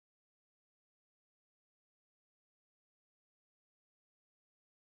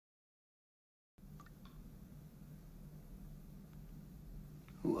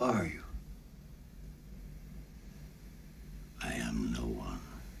are you? I am no one.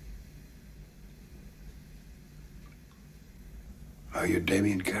 Are you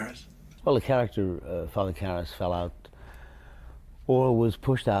Damien Karras? Well, the character, Father Karras, fell out or was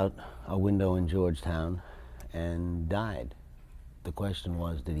pushed out a window in Georgetown and died. The question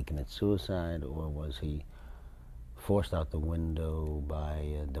was, did he commit suicide or was he forced out the window by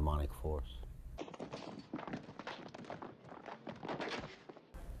a demonic force?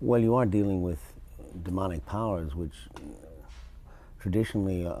 Well, you are dealing with demonic powers which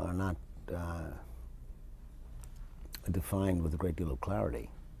traditionally are not defined with a great deal of clarity.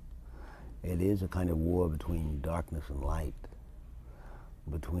 It is a kind of war between darkness and light,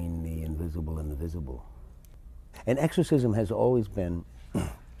 between the invisible and the visible. And exorcism has always been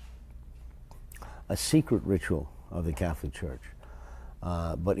a secret ritual of the Catholic Church,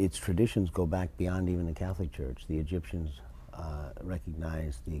 but its traditions go back beyond even the Catholic Church. The Egyptians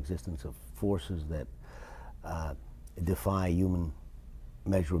recognized the existence of forces that defy human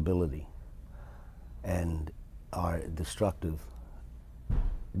measurability and are destructive,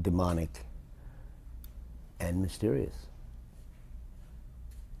 demonic, and mysterious.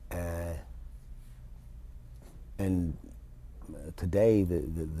 And today,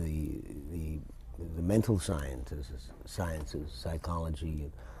 the mental sciences, psychology,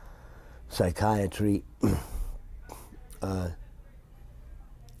 and psychiatry,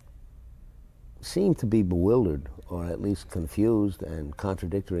 seem to be bewildered, or at least confused and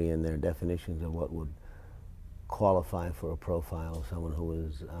contradictory in their definitions of what would qualify for a profile of someone who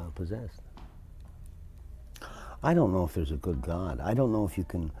is possessed. I don't know if there's a good God. I don't know if you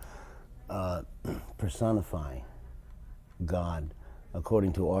can personify God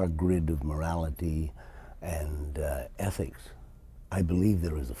according to our grid of morality and ethics. I believe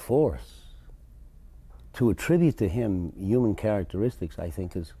there is a force. To attribute to him human characteristics, I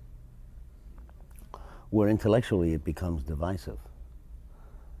think, is where intellectually it becomes divisive.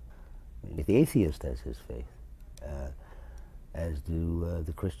 The atheist has his faith, as do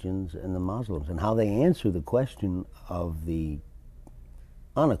the Christians and the Muslims. And how they answer the question of the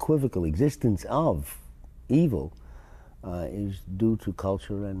unequivocal existence of evil is due to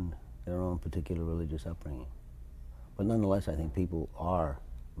culture and their own particular religious upbringing. But nonetheless, I think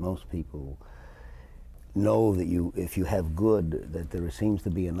most people know that if you have good, that there seems to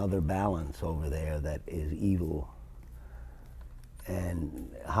be another balance over there that is evil. And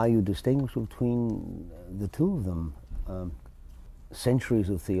how you distinguish between the two of them, centuries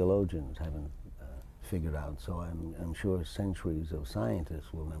of theologians haven't figured out, so I'm sure centuries of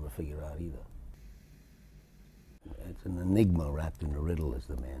scientists will never figure out either. It's an enigma wrapped in a riddle, as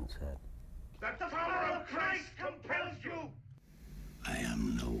the man said. The power of Christ